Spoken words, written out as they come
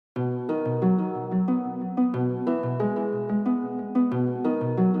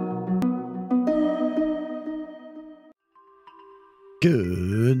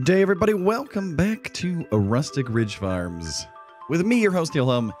Good day, everybody. Welcome back to Rustic Ridge Farms. With me, your host,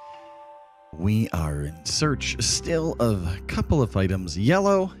 Neil. We are in search still of a couple of items,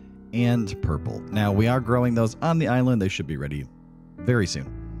 yellow and purple. Now, we are growing those on the island. They should be ready very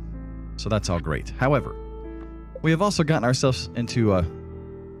soon. So that's all great. However, we have also gotten ourselves into a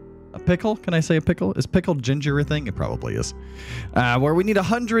pickle. Can I say a pickle? Is pickled ginger a thing? It probably is. Where we need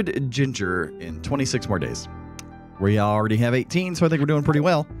 100 ginger in 26 more days. We already have 18, so I think we're doing pretty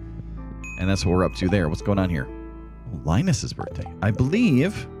well. And that's what we're up to there. What's going on here? Oh, Linus's birthday. I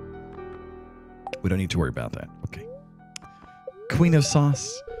believe we don't need to worry about that. Okay. Queen of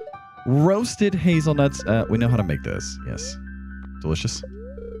sauce. Roasted hazelnuts. We know how to make this. Yes. Delicious.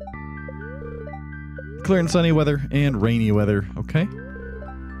 Clear and sunny weather and rainy weather. Okay.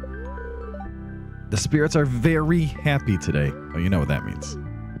 The spirits are very happy today. Oh, you know what that means.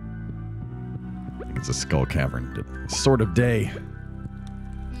 It's a skull cavern sort of day.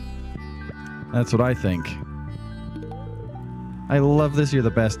 That's what I think. I love this. You're the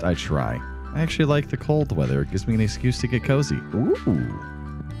best. I try. I actually like the cold weather. It gives me an excuse to get cozy. Ooh.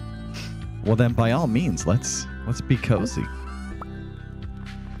 Well, then, by all means, let's be cozy.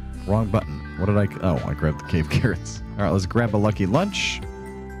 Wrong button. What did I... Oh, I grabbed the cave carrots. All right, let's grab a lucky lunch.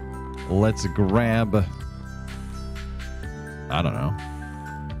 Let's grab... I don't know.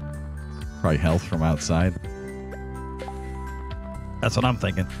 Probably health from outside. That's what I'm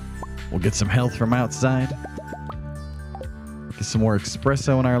thinking. We'll get some health from outside. Get some more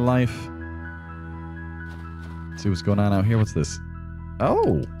espresso in our life. See what's going on out here. What's this?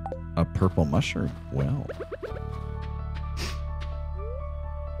 Oh, a purple mushroom. Well,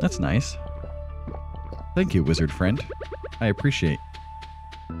 that's nice. Thank you, wizard friend. I appreciate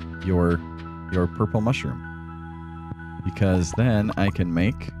your purple mushroom. Because then I can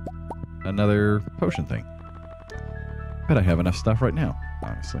make another potion thing. Bet I have enough stuff right now,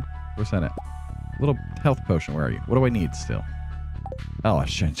 honestly. Where's that at? Little health potion. Where are you? What do I need still? Oh, a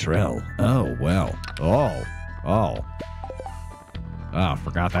chanterelle. Oh, well. Oh,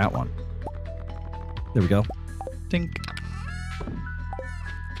 forgot that one. There we go. Tink.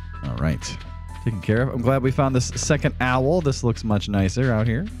 All right. Taken care of. I'm glad we found this second owl. This looks much nicer out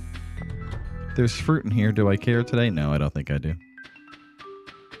here. There's fruit in here. Do I care today? No, I don't think I do.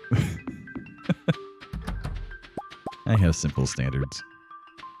 I have simple standards.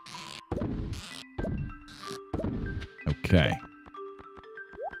 Okay.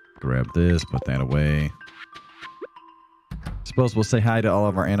 Grab this, put that away. Suppose we'll say hi to all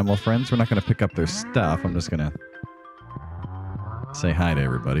of our animal friends. We're not going to pick up their stuff. I'm just going to say hi to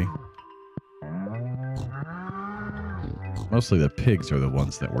everybody. Mostly the pigs are the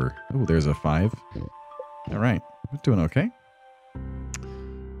ones that were... Oh, there's a 5. All right. We're doing okay.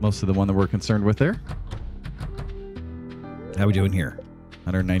 Mostly the one that we're concerned with there. How we doing here?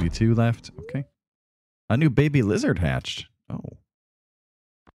 192 left. Okay. A new baby lizard hatched. Oh.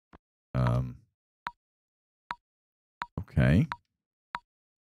 Okay.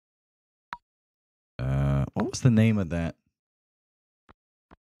 What was the name of that?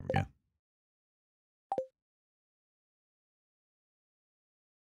 There we go.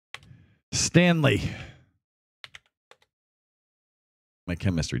 Stanley. My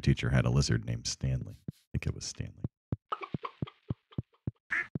chemistry teacher had a lizard named Stanley. I think it was Stanley.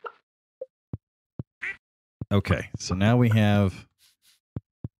 Okay, so now we have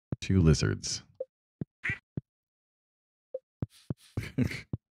 2 lizards.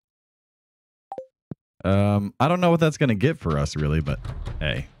 I don't know what that's going to get for us, really, but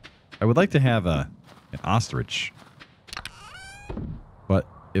hey. I would like to have an ostrich. But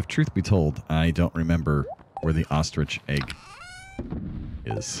if truth be told, I don't remember where the ostrich egg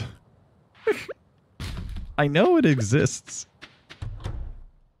is. I know it exists.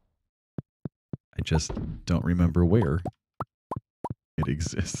 I just don't remember where it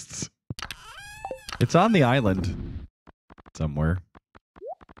exists. It's on the island somewhere.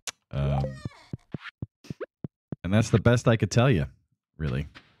 And that's the best I could tell you, really.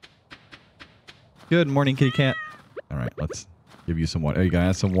 Good morning, kitty cat. All right, let's give you some water. Oh, you gotta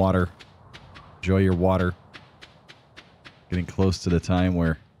have some water. Enjoy your water. Getting close to the time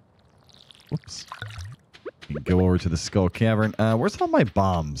where... Whoops. You can go over to the skull cavern. Where's all my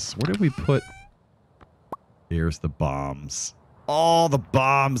bombs? Where did we put... Here's the bombs. Oh, the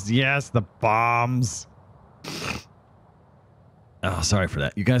bombs. Yes, the bombs. Oh, sorry for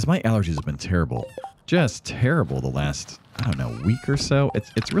that. You guys, my allergies have been terrible. Just terrible the last, I don't know, week or so.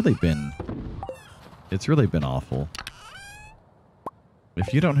 It's really been awful.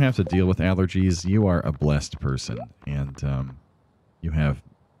 If you don't have to deal with allergies, you are a blessed person. And you have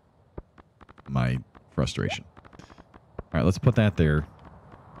my frustration. right, let's put that there.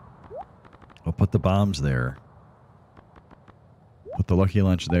 We'll put the bombs there. Put the lucky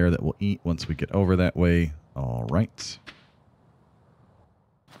lunch there that we'll eat once we get over that way. All right.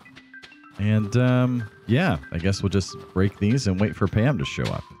 And, yeah, I guess we'll just break these and wait for Pam to show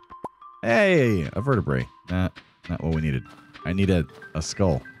up. Hey, a vertebrae. Not what we needed. I need a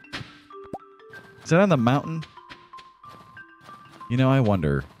skull. Is that on the mountain? You know, I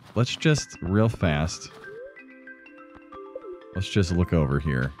wonder. Let's just, real fast, let's just look over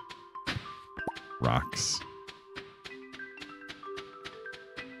here. Rocks.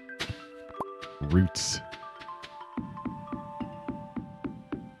 Roots.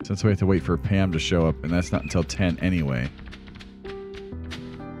 Since we have to wait for Pam to show up, and that's not until 10 anyway.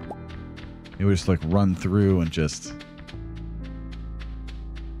 Maybe we just like run through and just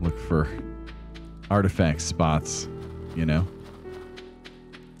look for artifact spots, you know?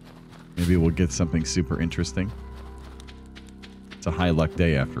 Maybe we'll get something super interesting. It's a high luck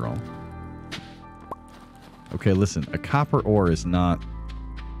day after all. Okay, listen, a copper ore is not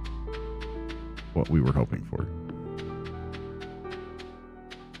what we were hoping for.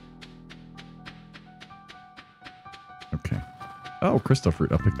 Okay. Oh, crystal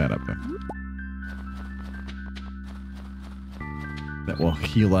fruit. I'll pick that up then. That will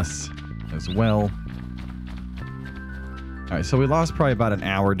heal us as well. Alright, so we lost probably about an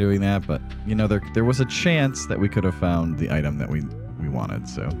hour doing that, but, you know, there was a chance that we could have found the item that we wanted,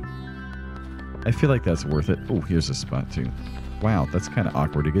 so... I feel like that's worth it. Oh, here's a spot, too. Wow, that's kind of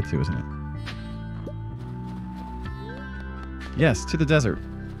awkward to get to, isn't it? Yes, to the desert.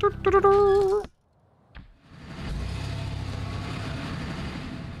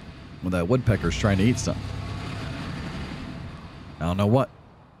 Well, that woodpecker's trying to eat something. I don't know what,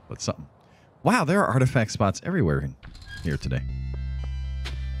 but something. Wow, there are artifact spots everywhere in here today.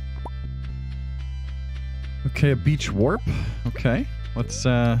 Okay, a beach warp. Okay, let's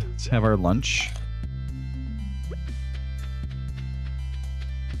have our lunch.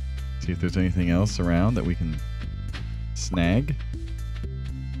 See if there's anything else around that we can snag.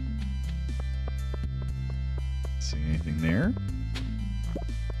 See anything there?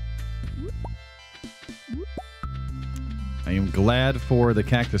 I am glad for the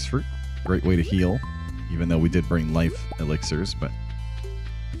cactus fruit. Great way to heal, even though we did bring life elixirs, but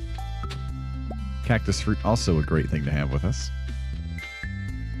cactus fruit also a great thing to have with us.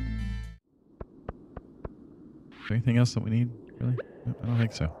 Is there anything else that we need? Really? No, I don't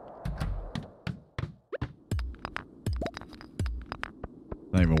think so.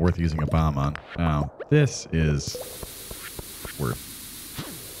 Not even worth using a bomb on. Now, this is worth.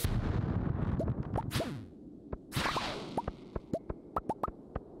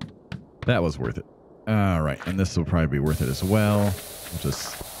 That was worth it. All right, and this will probably be worth it as well. We'll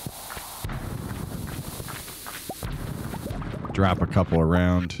just drop a couple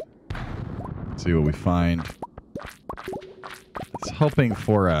around. See what we find. It's hoping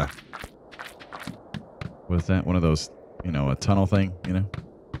for a... What is that? One of those, you know, a tunnel thing, you know?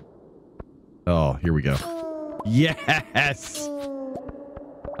 Oh, here we go. Yes!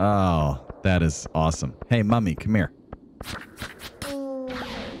 Oh, that is awesome. Hey, Mummy, come here.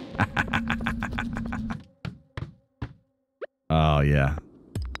 Oh, yeah.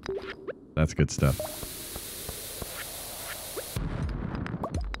 That's good stuff.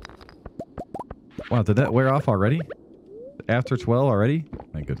 Wow, did that wear off already? After 12 already?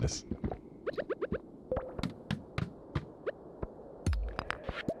 My goodness.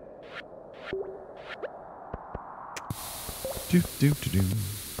 Do, do, do, do.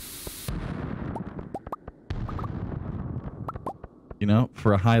 You know,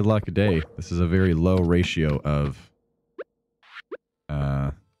 for a high luck day, this is a very low ratio of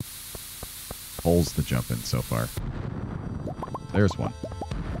holes to jump in so far. There's one.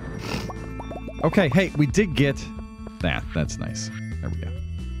 Okay, hey, we did get that. That's nice. There we go.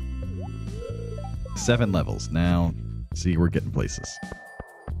 7 levels. Now, see, we're getting places.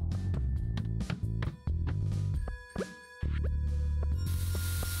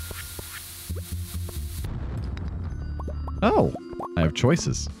 Oh, I have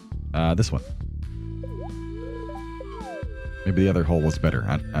choices. This one. Maybe the other hole was better.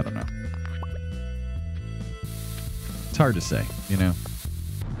 I don't know. It's hard to say, you know?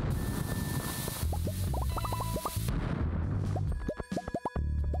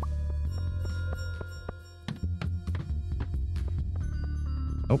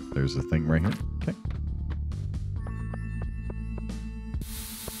 Oh, there's a thing right here. Okay.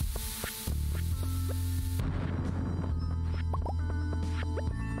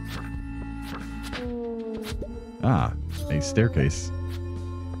 Ah, a staircase.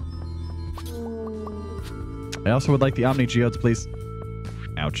 I also would like the Omni Geodes, please.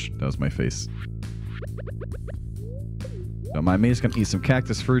 Ouch, that was my face. Don't mind me, just gonna eat some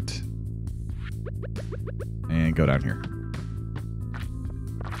cactus fruit. And go down here.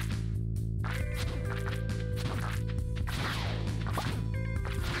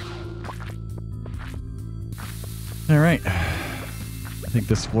 Alright. I think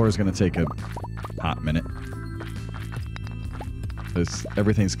this floor is gonna take a hot minute. Because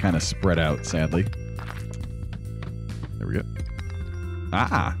everything's kind of spread out, sadly. There we go.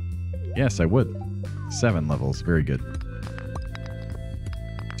 Ah! Yes, I would. 7 levels. Very good.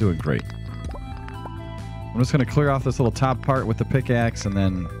 Doing great. I'm just going to clear off this little top part with the pickaxe, and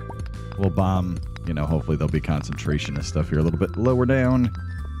then we'll bomb. You know, hopefully there'll be concentration and stuff here a little bit lower down.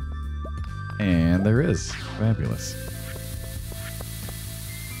 And there is. Fabulous.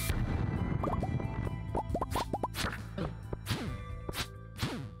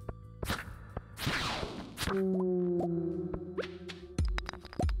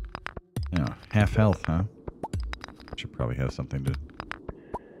 Oh, half health, huh? Should probably have something to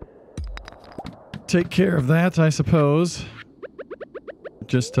take care of that, I suppose.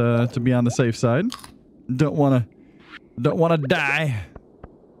 Just to be on the safe side. Don't wanna die.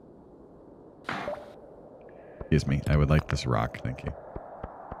 Excuse me. I would like this rock, thank you.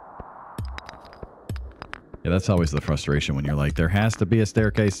 Yeah, that's always the frustration when you're like, there has to be a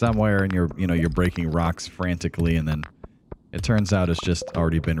staircase somewhere, and you're breaking rocks frantically, and then it turns out it's just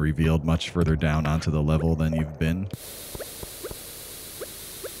already been revealed much further down onto the level than you've been.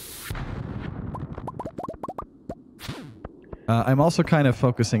 I'm also kind of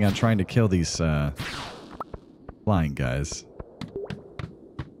focusing on trying to kill these flying guys.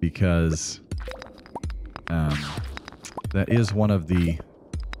 Because that is one of the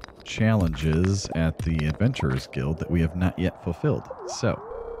challenges at the Adventurers Guild that we have not yet fulfilled. So,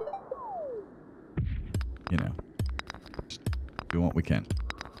 you know, just do what we can.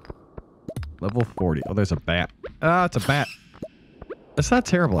 Level 40. Oh, there's a bat. Ah, it's a bat. That's not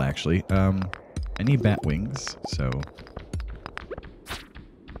terrible, actually. I need bat wings, so...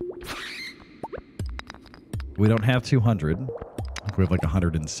 We don't have 200. We have like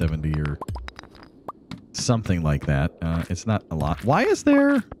 170 or something like that. It's not a lot. Why is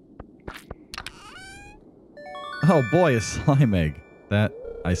there... Oh boy, a slime egg. That,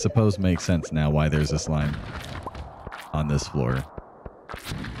 I suppose, makes sense now why there's a slime on this floor.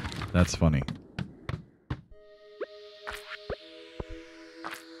 That's funny.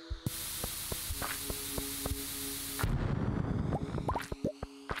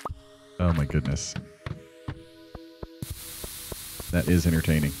 Oh my goodness. That is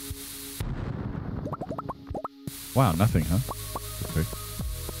entertaining. Wow, nothing, huh? Okay.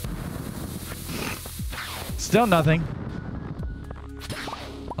 Still nothing.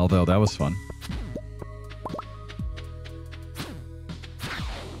 Although, that was fun.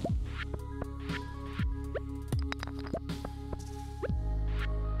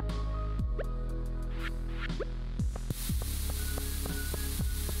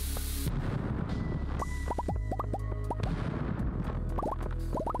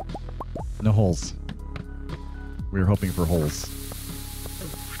 No holes. We were hoping for holes.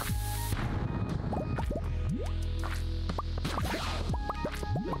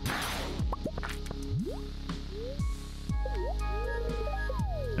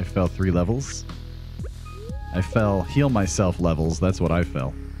 I fell 3 levels. I fell heal myself levels. That's what I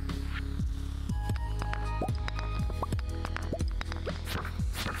fell.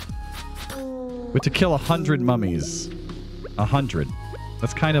 We had to kill 100 mummies. 100.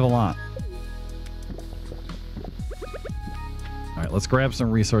 That's kind of a lot. Alright, let's grab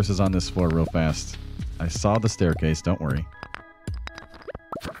some resources on this floor real fast. I saw the staircase, don't worry.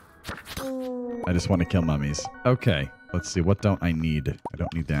 I just want to kill mummies. Okay, let's see. What don't I need? I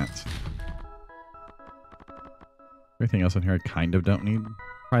don't need that. Anything else in here I kind of don't need?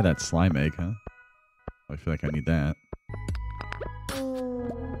 Probably that slime egg, huh? I feel like I need that.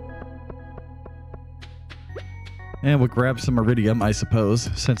 And we'll grab some iridium, I suppose,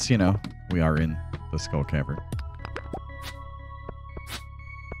 since, you know, we are in the Skull Cavern.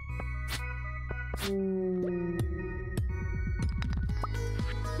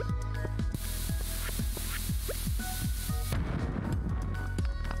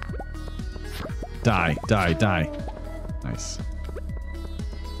 Die, die, die. Nice.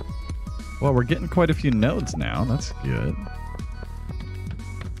 Well, we're getting quite a few nodes now. That's good.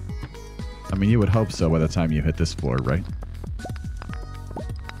 I mean, you would hope so by the time you hit this floor, right?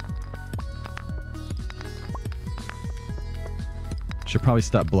 Should probably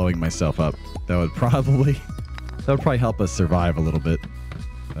stop blowing myself up. That would probably help us survive a little bit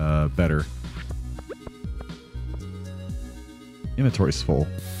better. Inventory's full.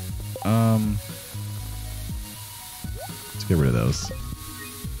 Let's get rid of those.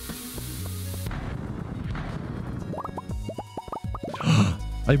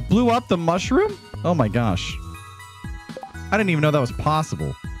 I blew up the mushroom? Oh my gosh. I didn't even know that was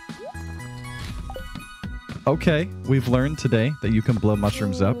possible. Okay, we've learned today that you can blow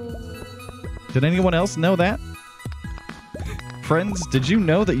mushrooms up. Did anyone else know that? Friends, did you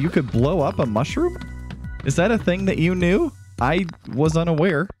know that you could blow up a mushroom? Is that a thing that you knew? I was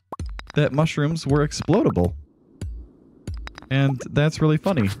unaware that mushrooms were explodable. And that's really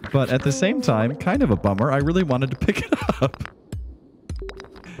funny. But at the same time, kind of a bummer. I really wanted to pick it up.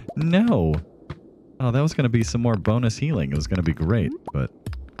 No. Oh, that was going to be some more bonus healing. It was going to be great, but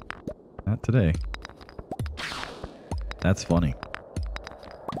not today. That's funny.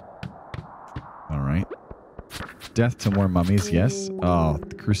 All right. Death to more mummies, yes. Oh,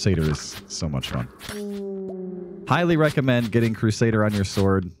 the Crusader is so much fun. Highly recommend getting Crusader on your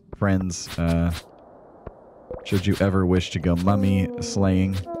sword, friends. Should you ever wish to go mummy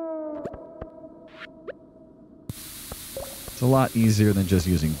slaying. It's a lot easier than just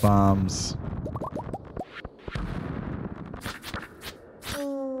using bombs.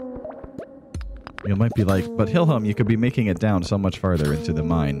 You might be like, but Hilham, you could be making it down so much farther into the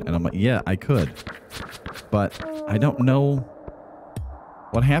mine. And I'm like, yeah, I could. But I don't know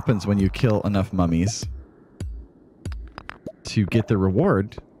what happens when you kill enough mummies to get the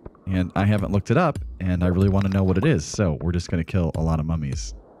reward. And I haven't looked it up, and I really want to know what it is. So we're just going to kill a lot of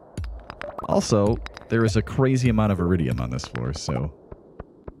mummies. Also, there is a crazy amount of iridium on this floor, so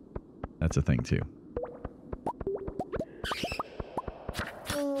that's a thing too.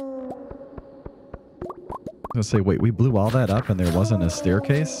 I was going to say, wait, we blew all that up and there wasn't a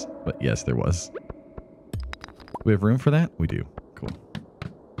staircase? But yes, there was. Do we have room for that? We do. Cool.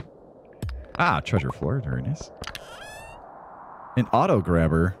 Ah, treasure floor. Very nice. An auto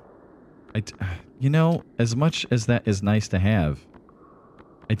grabber. You know, as much as that is nice to have,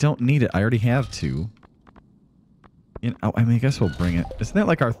 I don't need it. I already have two. You know, I mean, I guess we'll bring it. Isn't that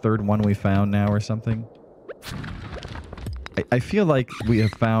like our third one we found now or something? I feel like we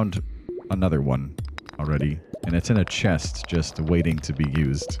have found another one already, and it's in a chest just waiting to be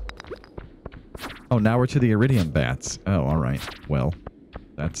used. Oh, now we're to the iridium bats. Oh, all right. Well,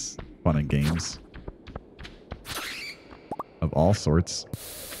 that's fun and games. Of all sorts.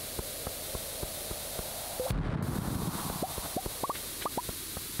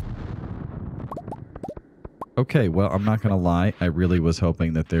 Okay, well, I'm not going to lie. I really was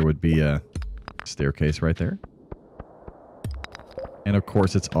hoping that there would be a staircase right there. And of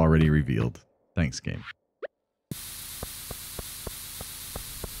course, it's already revealed. Thanks, game.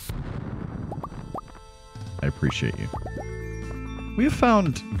 I appreciate you. We have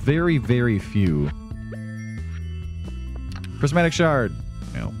found very, very few. Prismatic shard.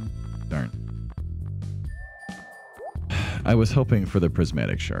 No. Darn. I was hoping for the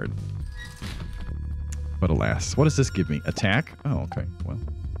prismatic shard. But alas. What does this give me? Attack? Oh, okay. Well.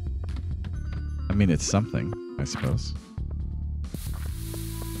 I mean, it's something, I suppose.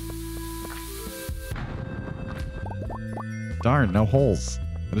 Darn, no holes.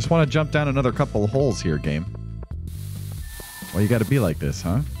 I just want to jump down another couple of holes here, game. Well, you gotta be like this,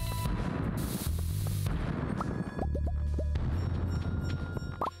 huh?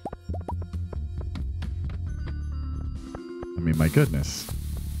 I mean, my goodness.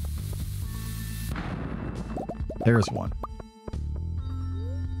 There's one.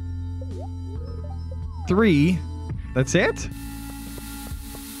 3. That's it?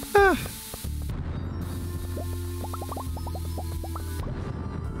 Ah.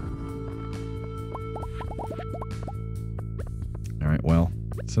 Alright, well,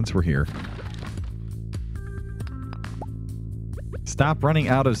 since we're here. Stop running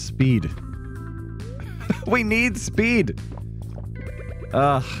out of speed. We need speed!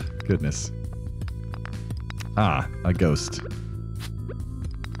 Ugh, goodness. Ah, a ghost.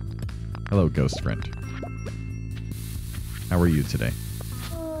 Hello, ghost friend. How are you today?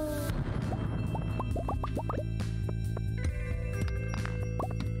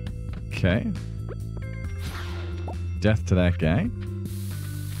 Okay. Death to that guy.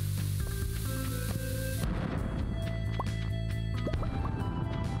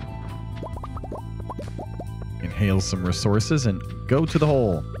 Inhale some resources and go to the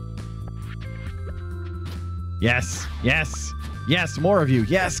hole. Yes, yes, yes, more of you.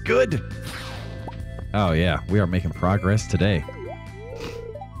 Yes, good. Oh, yeah, we are making progress today.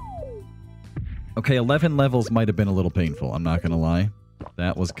 Okay, 11 levels might have been a little painful. I'm not going to lie.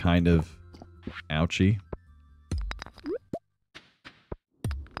 That was kind of ouchy.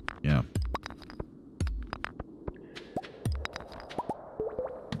 Yeah.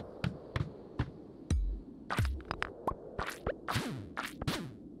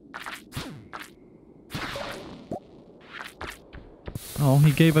 Oh,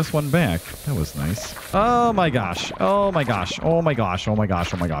 he gave us one back. That was nice. Oh my gosh. Oh my gosh. Oh my gosh. Oh my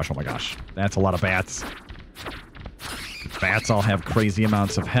gosh. Oh my gosh. Oh my gosh. That's a lot of bats. Bats all have crazy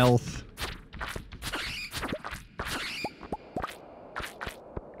amounts of health.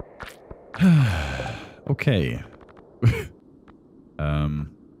 Okay.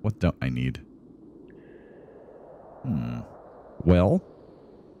 What don't I need? Well,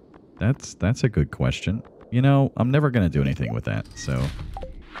 that's a good question. You know, I'm never going to do anything with that, so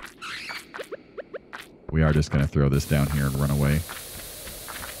we are just going to throw this down here and run away.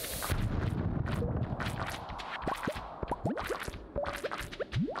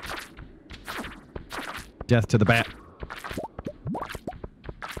 Death to the bat.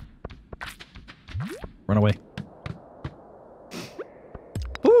 Run away.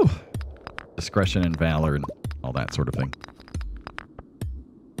 Whew. Discretion and valor and all that sort of thing.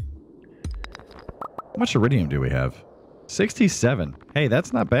 How much iridium do we have? 67. Hey,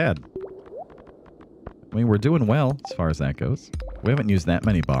 that's not bad. I mean, we're doing well as far as that goes. We haven't used that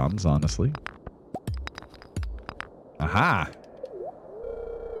many bombs, honestly. Aha!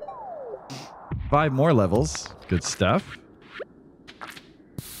 5 more levels. Good stuff.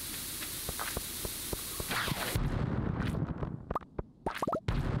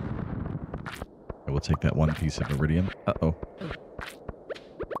 I will take that one piece of iridium. Uh-oh.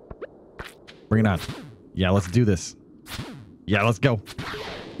 Bring it on. Yeah, let's do this. Yeah, let's go.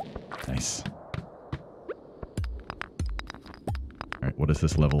 Nice. Alright, what is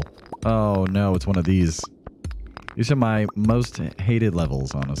this level? Oh, no, it's one of these. These are my most hated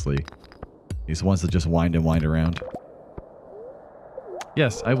levels, honestly. These ones that just wind and wind around.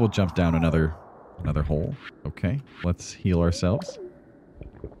 Yes, I will jump down another hole. Okay, let's heal ourselves.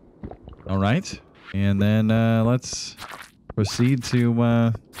 Alright. And then let's proceed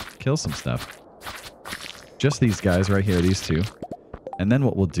to kill some stuff. Just these guys right here, these two. And then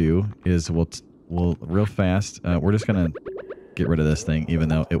what we'll do is we'll real fast, we're just going to get rid of this thing, even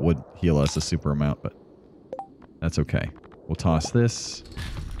though it would heal us a super amount, but that's okay. We'll toss this.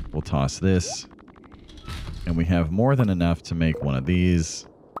 We'll toss this. And we have more than enough to make one of these,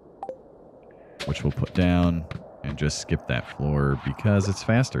 which we'll put down and just skip that floor because it's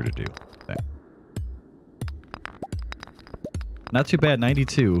faster to do that. Not too bad,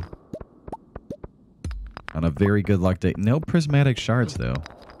 92. On a very good luck day. No prismatic shards, though.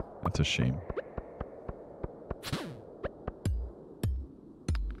 That's a shame.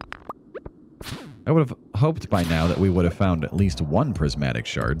 I would have hoped by now that we would have found at least one prismatic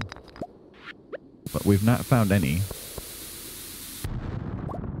shard. But we've not found any.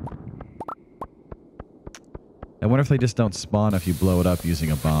 I wonder if they just don't spawn if you blow it up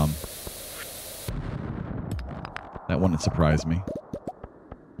using a bomb. That wouldn't surprise me.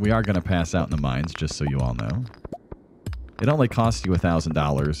 We are going to pass out in the mines, just so you all know. It only costs you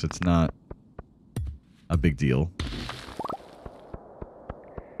 $1,000. It's not a big deal.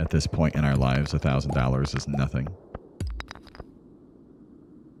 At this point in our lives, $1,000 is nothing.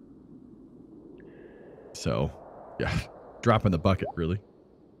 So, yeah. Drop in the bucket, really.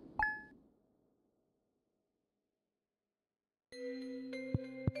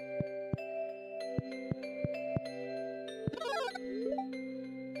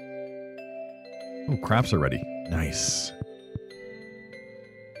 Oh, crops are ready. Nice.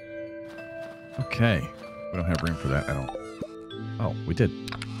 Okay. We don't have room for that, I don't. Oh, we did.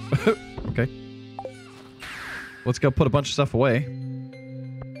 Okay. Let's go put a bunch of stuff away.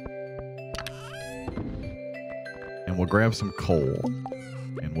 And we'll grab some coal.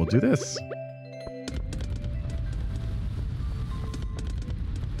 And we'll do this.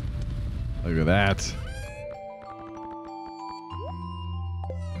 Look at that.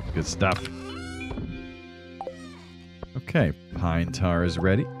 Good stuff. Okay, pine tar is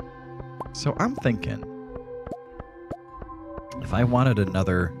ready. So I'm thinking, if I wanted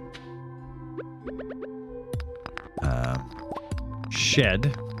another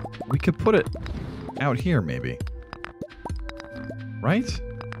shed, we could put it out here maybe. Right?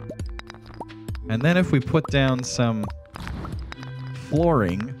 And then if we put down some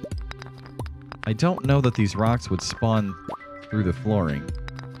flooring, I don't know that these rocks would spawn through the flooring.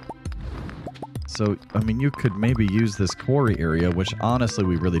 So, I mean, you could maybe use this quarry area, which honestly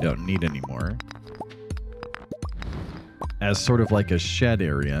we really don't need anymore, as sort of like a shed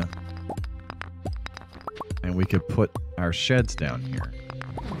area. And we could put our sheds down here.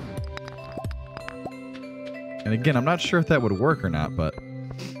 And again, I'm not sure if that would work or not, but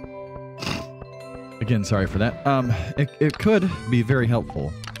again, sorry for that. It could be very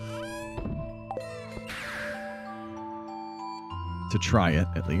helpful to try it,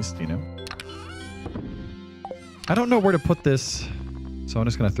 at least, you know. I don't know where to put this So I'm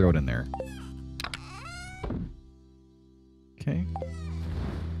just going to throw it in there. Okay.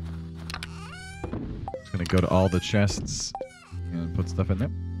 Just going to go to all the chests and put stuff in there.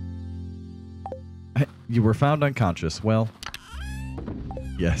 You were found unconscious. Well,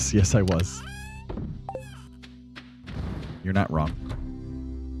 yes, I was. You're not wrong.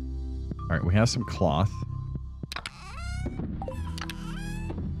 All right, we have some cloth.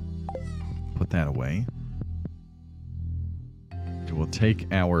 Put that away. We will take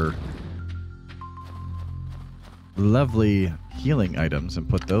our lovely healing items and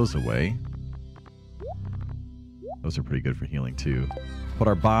put those away. Those are pretty good for healing, too. Put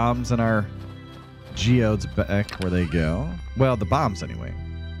our bombs and our geodes back where they go. Well, the bombs, anyway.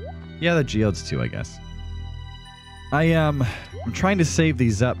 Yeah, the geodes, too, I guess. I'm trying to save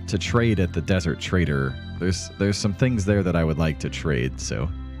these up to trade at the Desert Trader. There's some things there that I would like to trade, so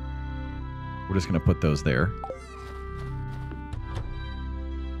we're just going to put those there.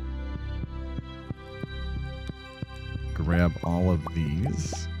 Grab all of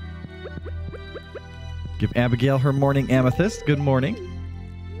these. Give Abigail her morning amethyst. Good morning.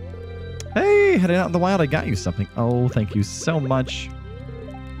 Hey, heading out in the wild, I got you something. Oh, thank you so much.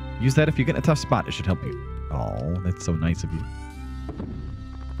 Use that if you get in a tough spot. It should help you. Oh, that's so nice of you.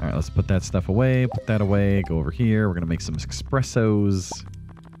 All right, let's put that stuff away. Put that away. Go over here. We're going to make some espressos.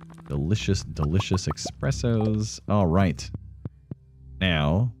 Delicious, delicious espressos. All right.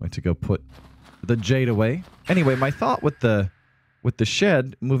 Now, I have to go put the jade away. Anyway, my thought with the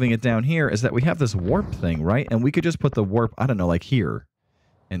shed, moving it down here, is that we have this warp thing, right? And we could just put the warp, I don't know, like here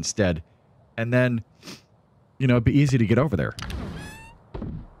instead. And then, you know, it'd be easy to get over there.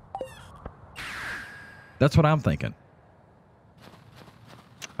 That's what I'm thinking.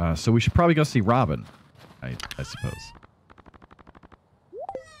 So we should probably go see Robin, I suppose.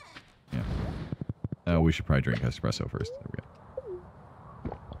 Yeah. Oh, we should probably drink espresso first. There we go.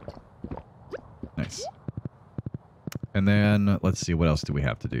 Nice. And then, let's see, what else do we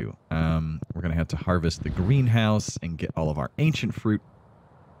have to do? We're going to have to harvest the greenhouse and get all of our ancient fruit.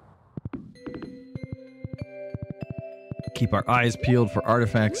 Keep our eyes peeled for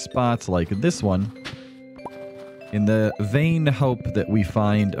artifact spots like this one. In the vain hope that we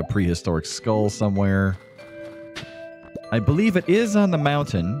find a prehistoric skull somewhere. I believe it is on the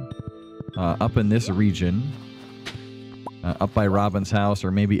mountain, up in this region. Up by Robin's house,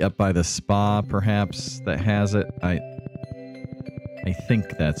 or maybe up by the spa, perhaps, that has it. I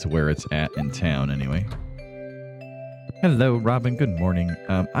think that's where it's at in town, anyway. Hello, Robin. Good morning.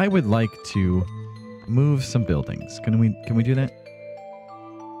 I would like to move some buildings. Can we do that?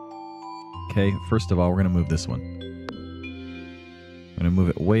 Okay, first of all, we're going to move this one. I'm going to move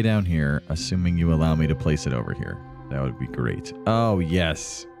it way down here, assuming you allow me to place it over here. That would be great. Oh,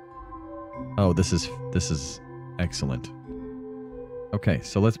 yes. Oh, this is excellent. Okay,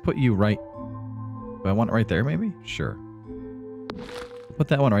 so let's put you right... Do I want it right there, maybe? Sure. Put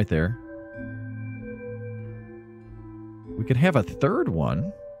that one right there. We could have a third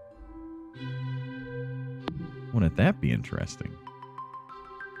one. Wouldn't that be interesting?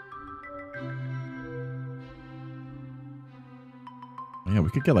 Yeah, we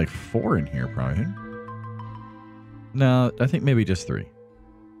could get like 4 in here, probably. No, I think maybe just 3.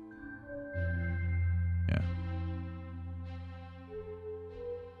 Yeah.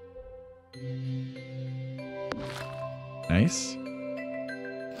 Nice.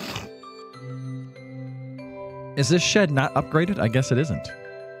 Is this shed not upgraded? I guess it isn't.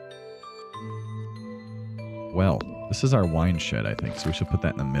 Well, this is our wine shed, I think, so we should put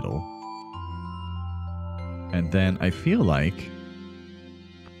that in the middle. And then I feel like...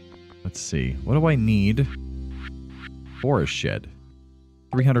 Let's see. What do I need for a shed?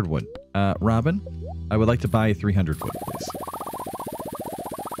 300 wood. Robin, I would like to buy 300 wood, please.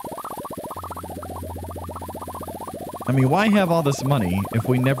 I mean, why have all this money if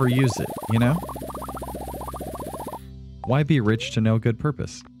we never use it, you know? Why be rich to no good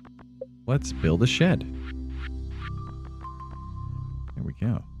purpose? Let's build a shed. There we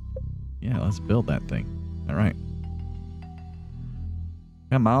go. Yeah, let's build that thing. All right.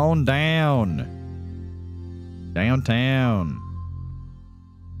 Come on down. Downtown.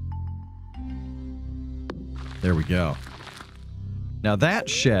 There we go. Now that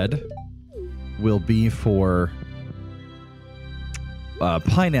shed will be for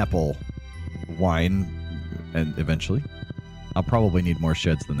pineapple wine, and eventually. I'll probably need more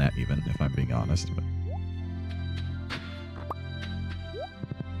sheds than that, even, if I'm being honest. But...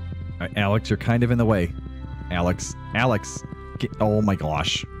 All right, Alex, you're kind of in the way. Alex. Oh my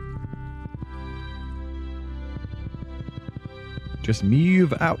gosh. Just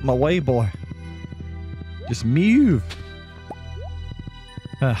move out my way, boy. Just move.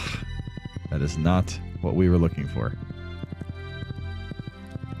 That is not what we were looking for.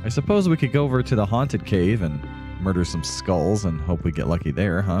 I suppose we could go over to the haunted cave and murder some skulls and hope we get lucky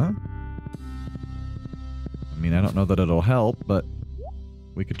there, huh? I mean, I don't know that it'll help, but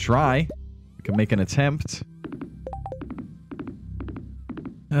we could try. We could make an attempt.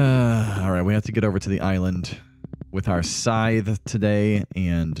 Alright, we have to get over to the island with our scythe today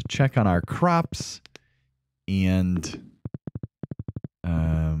and check on our crops. And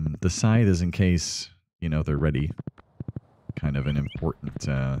the scythe is in case, you know, they're ready. Kind of an important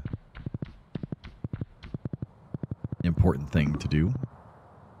important thing to do.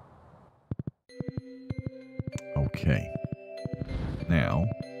 Okay. Now,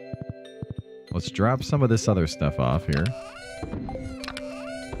 let's drop some of this other stuff off here.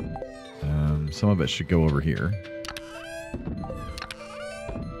 Some of it should go over here.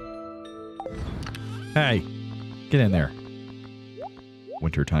 Hey, get in there.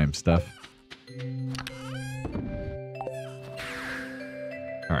 Wintertime stuff.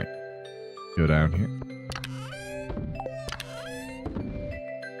 Alright. Go down here.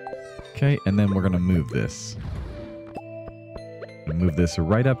 Okay, and then we're going to move this. Move this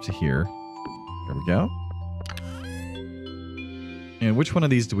right up to here. There we go. And which one of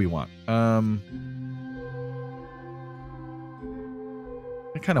these do we want? I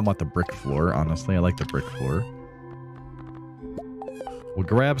kind of want the brick floor, honestly. I like the brick floor. We'll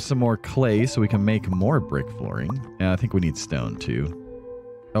grab some more clay so we can make more brick flooring. And I think we need stone, too.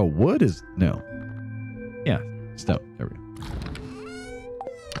 Oh, wood is... No. Yeah, stone. There we go.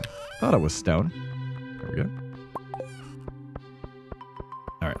 Thought it was stone. There we go.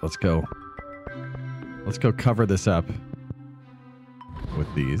 Alright, let's go. Let's go cover this up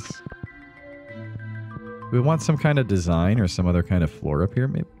with these. We want some kind of design or some other kind of floor up here,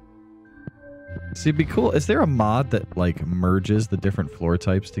 maybe? See, it'd be cool. Is there a mod that, like, merges the different floor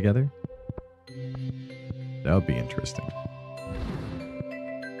types together? That would be interesting.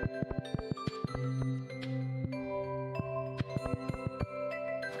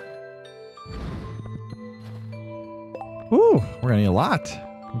 Ooh, we're gonna need a lot.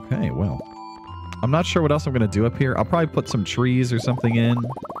 Okay, well. I'm not sure what else I'm gonna do up here. I'll probably put some trees or something in.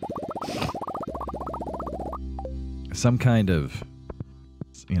 Some kind of,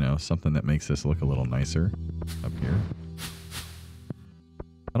 you know, something that makes this look a little nicer up here.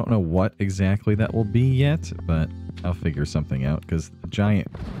 I don't know what exactly that will be yet, but I'll figure something out, because the giant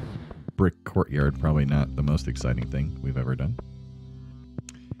brick courtyard, probably not the most exciting thing we've ever done.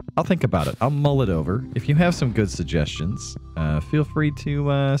 I'll think about it. I'll mull it over. If you have some good suggestions, feel free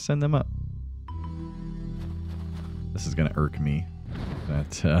to send them up. This is going to irk me that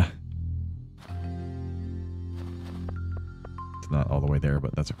it's not all the way there,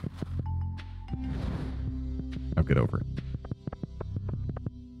 but that's okay. I'll get over it.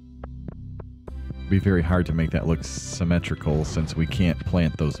 It'd be very hard to make that look symmetrical since we can't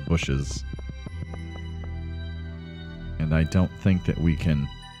plant those bushes. And I don't think that we can...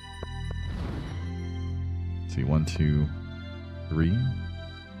 Let's see, 1, 2, 3.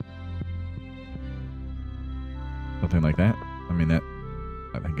 Something like that. I mean, that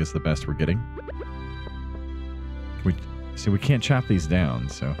I think is the best we're getting. We can't chop these down,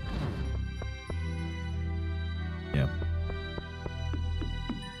 so yeah.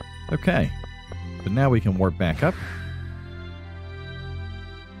 Okay, but now we can warp back up.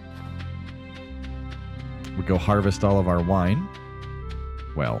 We go harvest all of our wine.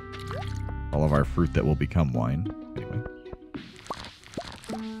 Well, all of our fruit that will become wine. Anyway.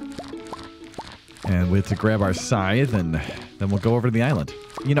 And we have to grab our scythe, and then we'll go over to the island.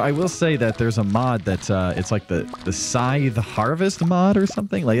 You know, I will say that there's a mod that, it's like the scythe harvest mod or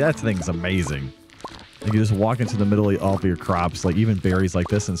something. Like, that thing's amazing. You can just walk into the middle of all of your crops, like even berries like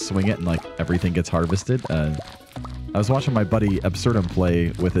this, and swing it, and like everything gets harvested. I was watching my buddy Absurdum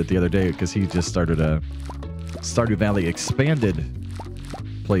play with it the other day, because he just started a Stardew Valley expanded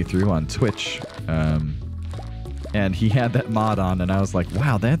playthrough on Twitch. And he had that mod on, and I was like,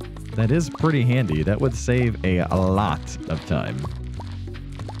 wow, that is pretty handy. That would save a lot of time.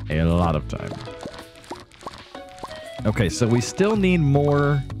 A lot of time. Okay, so we still need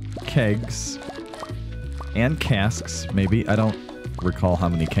more kegs and casks, maybe. I don't recall how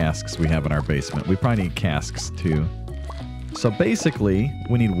many casks we have in our basement. We probably need casks, too. So basically,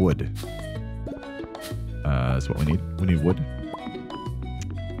 we need wood. That's what we need. We need wood.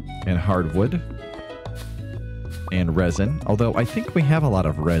 And hardwood. And resin. Although, I think we have a lot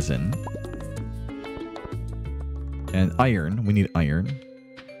of resin. And iron. We need iron.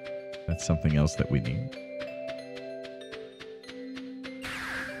 That's something else that we need.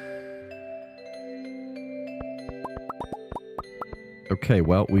 Okay,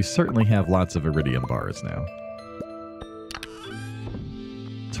 well, we certainly have lots of iridium bars now.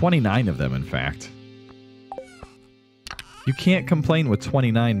 29 of them, in fact. You can't complain with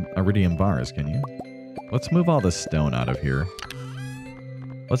 29 iridium bars, can you? Let's move all the stone out of here.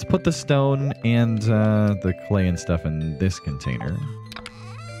 Let's put the stone and the clay and stuff in this container.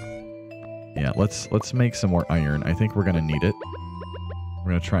 Yeah, let's make some more iron. I think we're going to need it.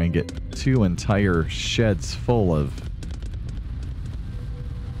 We're going to try and get 2 entire sheds full of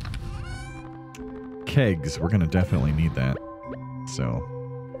kegs. We're going to definitely need that. So,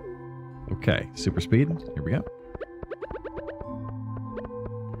 okay. Super speed. Here we go.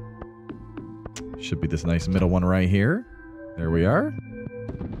 Should be this nice middle one right here. There we are.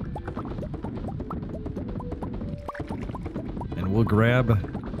 And we'll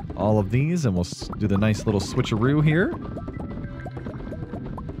grab all of these and we'll do the nice little switcheroo here.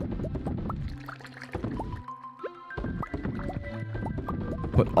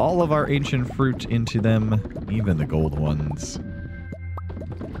 Put all of our ancient fruit into them, even the gold ones.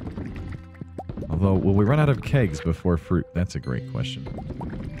 Although, will we run out of kegs before fruit? That's a great question.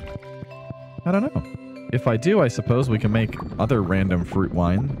 I don't know. If I do, I suppose we can make other random fruit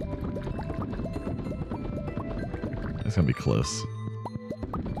wine. That's gonna be close.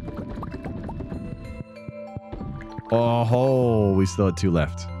 Oh, we still had 2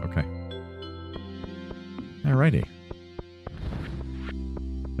 left. Okay. Alrighty.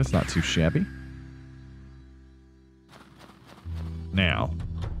 That's not too shabby. Now,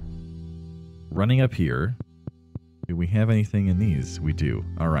 running up here, do we have anything in these? We do.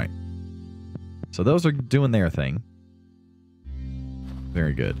 Alright. So those are doing their thing.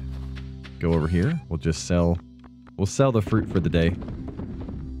 Very good. Go over here. We'll just sell... We'll sell the fruit for the day.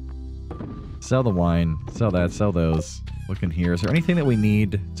 Sell the wine. Sell that. Sell those. Look in here. Is there anything that we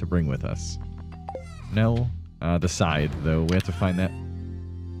need to bring with us? No. The scythe, though. We have to find that.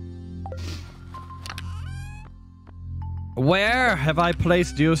 Where have I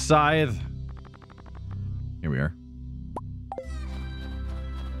placed you, scythe? Here we are.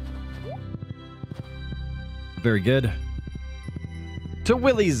 Very good. To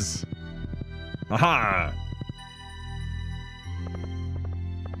Willie's. Aha!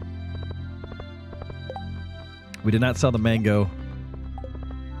 We did not sell the mango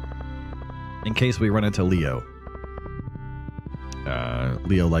in case we run into Leo.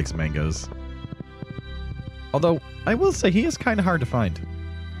 Leo likes mangoes. Although, I will say he is kind of hard to find.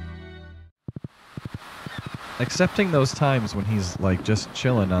 Excepting those times when he's, like, just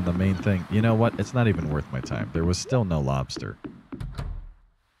chilling on the main thing. You know what? It's not even worth my time. There was still no lobster.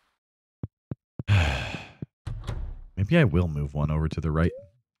 Maybe I will move one over to the right.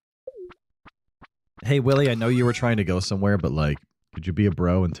 Hey, Willie, I know you were trying to go somewhere, but, like, could you be a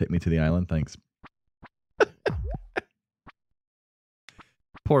bro and take me to the island? Thanks.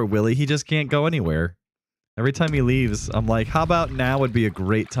 Poor Willie, he just can't go anywhere. Every time he leaves, I'm like, how about now would be a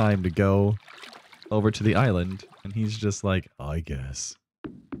great time to go over to the island? And he's just like, I guess.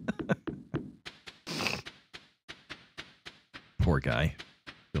 Poor guy.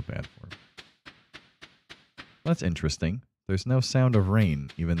 Feel bad for him. That's interesting. There's no sound of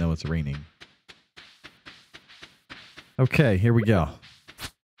rain, even though it's raining. Okay, here we go.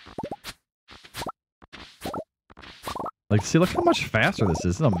 Like, see, look how much faster this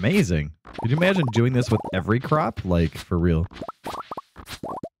is. This is amazing. Could you imagine doing this with every crop? Like, for real.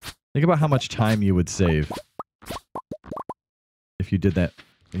 Think about how much time you would save if you did that.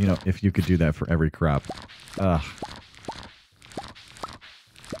 You know, if you could do that for every crop. Ugh.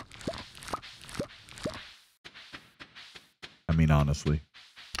 I mean, honestly.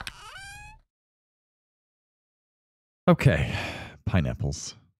 Okay.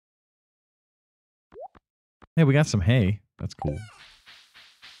 Pineapples. Hey, we got some hay. That's cool.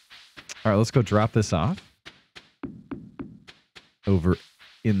 All right, let's go drop this off. Over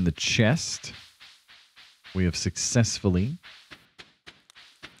in the chest. We have successfully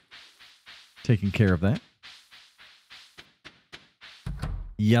taken care of that.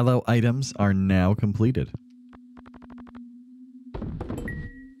 Yellow items are now completed.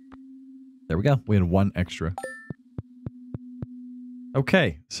 There we go. We had 1 extra.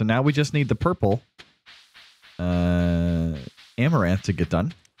 Okay, so now we just need the purple amaranth to get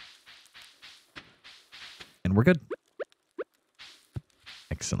done. And we're good.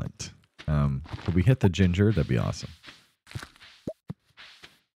 Excellent. Could we hit the ginger? That'd be awesome.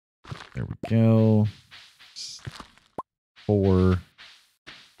 There we go. 4.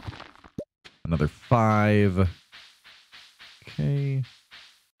 Another 5. Okay.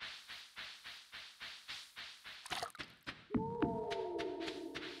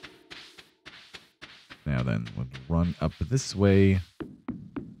 Now then, we'll run up this way.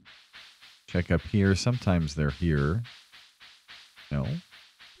 Check up here. Sometimes they're here. No.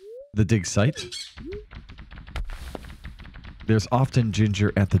 The dig site. There's often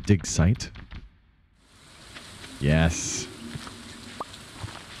ginger at the dig site. Yes.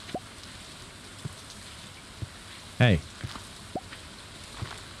 Hey.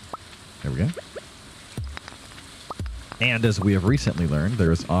 There we go. And as we have recently learned,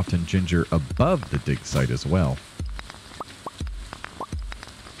 there is often ginger above the dig site as well.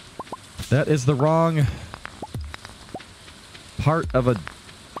 That is the wrong part of a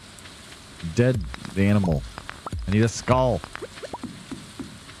dead animal. I need a skull.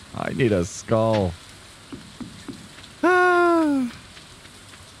 I need a skull. Ah.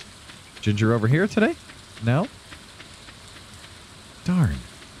 Ginger over here today? No? Darn.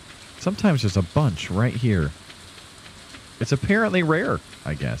 Sometimes there's a bunch right here. It's apparently rare,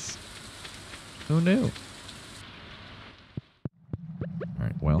 I guess. Who knew?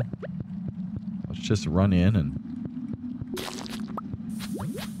 Alright, well. Let's just run in and...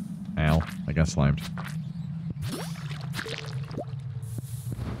 Ow, I got slimed.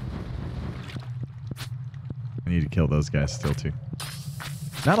 I need to kill those guys still, too.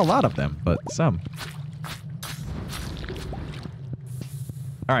 Not a lot of them, but some.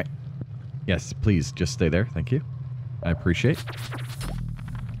 Alright. Yes, please, just stay there. Thank you. I appreciate.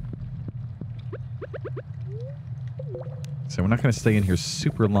 So we're not going to stay in here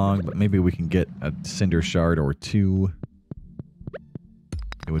super long, but maybe we can get a cinder shard or two.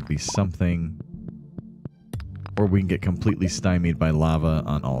 It would be something. Or we can get completely stymied by lava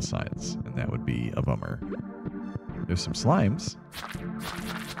on all sides, and that would be a bummer. There's some slimes.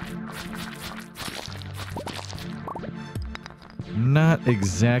 Not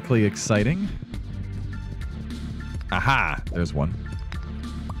exactly exciting. Aha! There's one.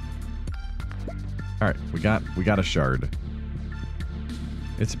 Alright, we got a shard.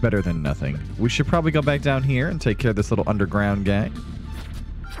 It's better than nothing. We should probably go back down here and take care of this little underground guy.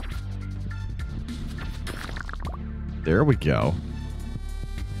 There we go.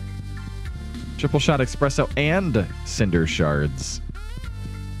 Triple shot espresso and cinder shards.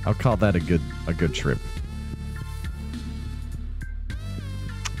 I'll call that a good trip.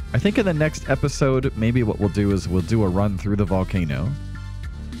 I think in the next episode, maybe what we'll do is we'll do a run through the volcano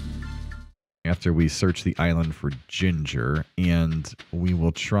after we search the island for ginger, and we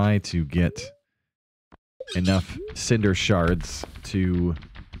will try to get enough cinder shards to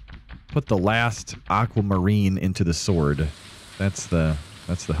put the last aquamarine into the sword. That's the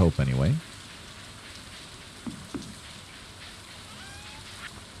hope anyway.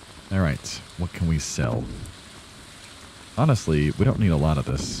 All right, what can we sell? Honestly, we don't need a lot of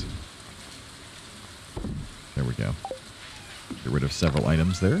this. There we go. Get rid of several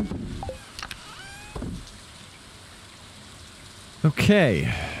items there.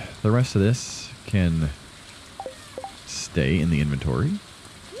 Okay. The rest of this can stay in the inventory.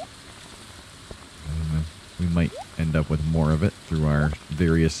 We might end up with more of it through our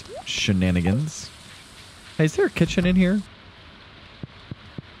various shenanigans. Hey, is there a kitchen in here?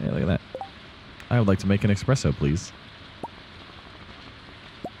 Hey, look at that. I would like to make an espresso, please.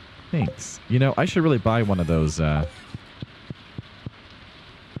 Thanks. You know, I should really buy one of those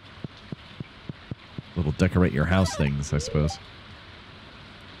little decorate your house things, I suppose.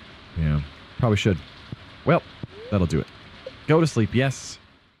 Yeah, probably should. Well, that'll do it. Go to sleep, yes.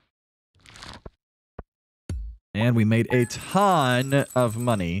 And we made a ton of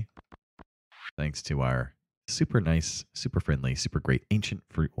money thanks to our super nice, super friendly, super great ancient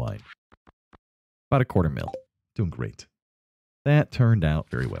fruit wine. About $250,000. Doing great. That turned out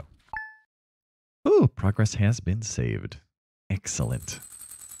very well. Ooh, progress has been saved. Excellent.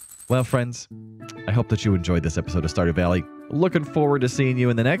 Well, friends, I hope that you enjoyed this episode of Stardew Valley. Looking forward to seeing you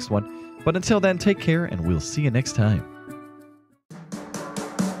in the next one. But until then, take care, and we'll see you next time.